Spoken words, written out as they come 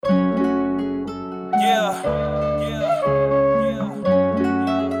Yeah.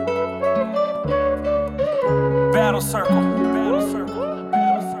 Battle circle.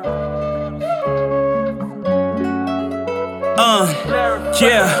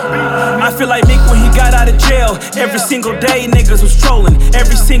 Yeah, I feel like Meek when he got out of jail. Every single day niggas was trolling.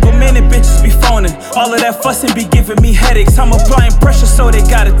 Every single minute bitches be phoning. All of that fussing be giving me headaches. I'm applying pressure so they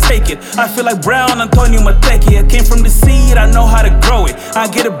gotta take it. I feel like Brown Antonio Mateki. I came from the seed, I know how to grow it. I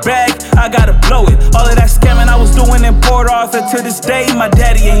get a bag, I gotta blow it. All of that scamming I was doing in Port Arthur, to this day my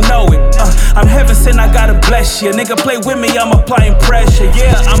daddy ain't know it. I'm heaven sent, I gotta bless you. Nigga play with me, I'm applying pressure.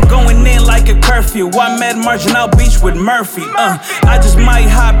 Yeah, I'm going in like a curfew. I'm at Marginal Beach with Murphy. I just might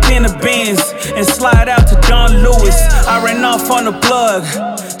hop in a Benz and slide out to John Lewis. I ran off on the plug.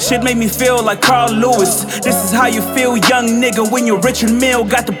 Shit made me feel like Carl Lewis. This is how you feel, young nigga, when you're Richard Mill,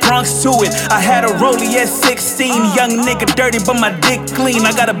 got the Bronx to it. I had a rollie at 16, young nigga dirty, but my dick clean.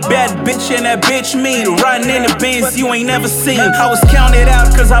 I got a bad bitch and that bitch mean. Riding in the Benz you ain't never seen. I was counted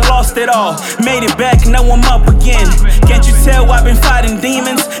out cause I lost it all. Made it back, now I'm up again. Can't you tell I've been fighting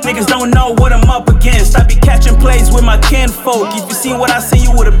demons? Niggas don't know what I'm up against. I be catching plays with my kinfolk. If you seen what I see,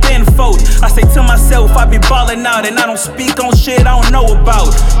 you would've been folk. I say to myself, I be ballin' out and I don't speak on shit I don't know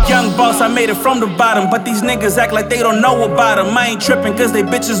about. Young boss, I made it from the bottom, but these niggas act like they don't know about them. I ain't trippin' cause they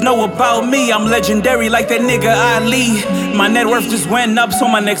bitches know about me. I'm legendary like that nigga Ali. My net worth just went up, so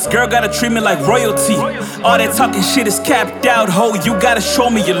my next girl gotta treat me like royalty. All that talking shit is capped out, ho, you gotta show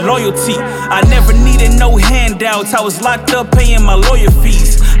me your loyalty. I never needed no handouts, I was locked up paying my lawyer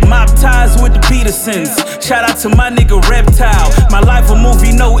fees. Mob ties with the Petersons, shout out to my nigga Reptile. My life a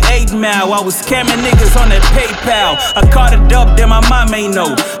movie, no 8 Mile. I was scamming niggas on that PayPal. I caught it up, then my mom ain't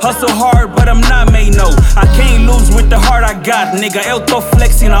know. Hustle hard, but I'm not made no. I can't lose with the heart I got. Nigga, Elto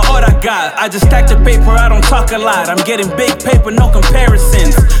flexing on all I got. I just stack the paper, I don't talk a lot. I'm getting big paper, no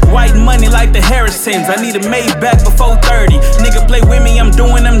comparisons. White money like the Harrisons. I need a Maybach before 30. Nigga play with me, I'm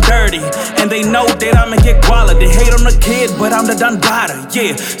doing them dirty. And they know that I'ma get guala. They hate on the kid, but I'm the Dundada.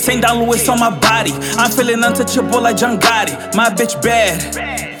 Yeah, St. Don Louis on my body. I'm feeling untouchable like John Gotti. My bitch bad.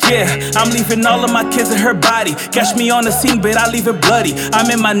 Yeah, I'm leaving all of my kids in her body. Catch me on the scene, but I leave it bloody. I'm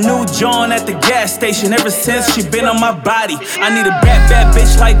in my new John at the gas station. Ever since she been on my body. I need a bad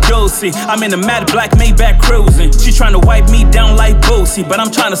bitch like Josie. I'm in a matte black Maybach cruising. She tryna wipe me down like Boosie, but I'm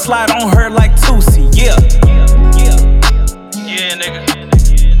tryna slide on her like Tootsie. Yeah, nigga.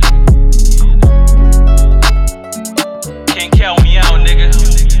 Can't count me out, nigga.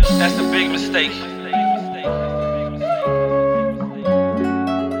 That's a big mistake.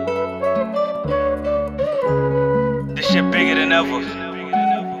 This shit bigger than ever.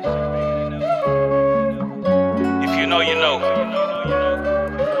 If you know, you know.